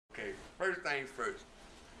first things first.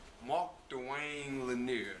 Mark Dwayne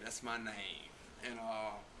Lanier, that's my name. And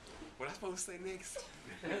what I supposed to say next?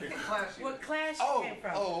 What class you came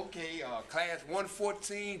from? Oh, okay. Class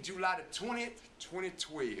 114, July the 20th,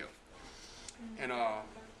 2012. And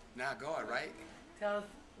now God, right? Tell us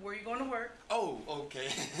where you going to work. Oh, okay.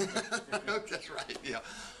 That's right. Yeah.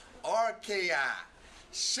 RKI,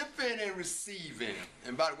 shipping and receiving.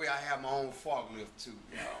 And by the way, I have my own forklift too.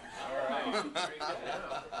 All right. Very good.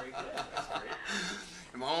 Very good. That's great.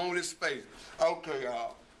 In my own space. Okay,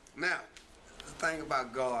 y'all. Now, the thing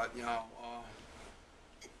about God, y'all,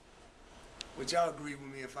 would y'all agree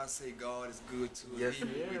with me if I say God is good to us, Yes, even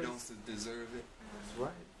He if we is. don't deserve it? That's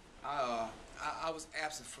right. I was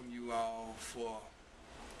absent from you all for,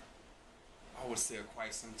 I would say,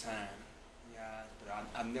 quite some time. Yeah, but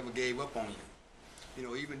I never gave up on you. You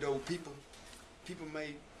know, even though people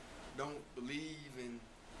may don't believe in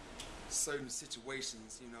certain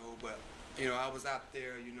situations, you know, but you know, I was out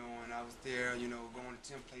there, you know, and I was there, you know, going to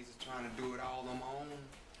 10 places trying to do it all on my own,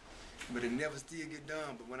 but it never still get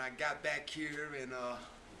done. But when I got back here and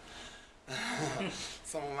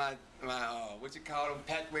some of my what you call them,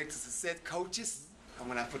 pathway to success coaches, and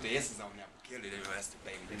when I put the S's on them, kill it, that's the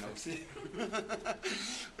baby, you know.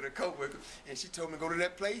 With a coworker, and she told me to go to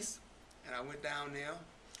that place, and I went down there,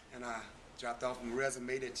 and I dropped off my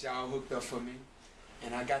resume that y'all hooked up for me.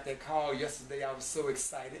 And I got that call yesterday. I was so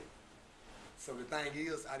excited. So the thing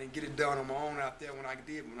is, I didn't get it done on my own out there when I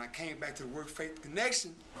did. When I came back to the Work Faith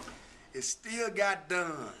Connection, it still got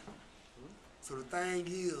done. So the thing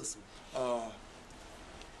is, the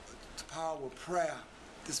power of prayer,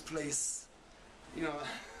 this place, you know,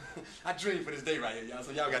 I dream for this day right here, y'all.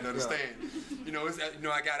 So y'all got to understand. You know,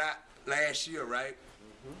 I got out last year, right?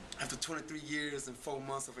 After 23 years and 4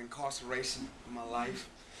 months of incarceration in my life,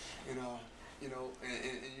 you know,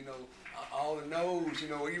 all the no's, you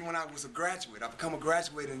know, even when I was a graduate, I become a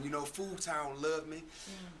graduate, and, you know, Food Town loved me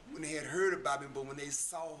when they had heard about me, but when they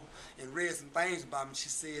saw and read some things about me, she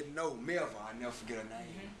said no, Melva, I never forget her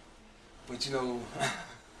name. But, you know,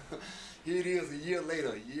 here it is a year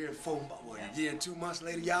later, a year and 2 months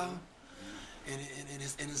later, y'all, and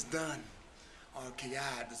it's done. RKI,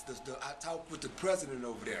 I talked with the president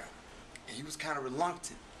over there, and he was kind of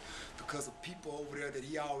reluctant, because of people over there that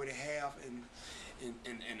he already have in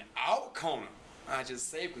our corner. I just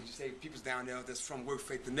say, because you say people's down there that's from Work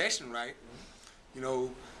Faith the Nation, right? You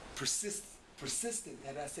know, persistent,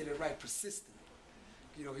 and I say that right, persistent.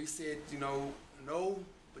 You know, he said, you know, no,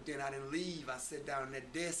 but then I didn't leave. I sat down on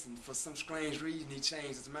that desk, and for some strange reason, he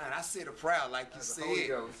changed his mind. I said a prayer, like you said,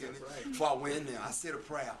 before I went in there. I said a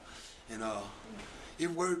prayer, and it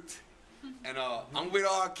worked. And I'm with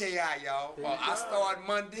RKI, y'all. I start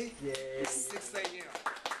Monday, 6 a.m.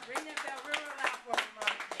 Ring that bell real loud for me,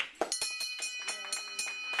 Mom.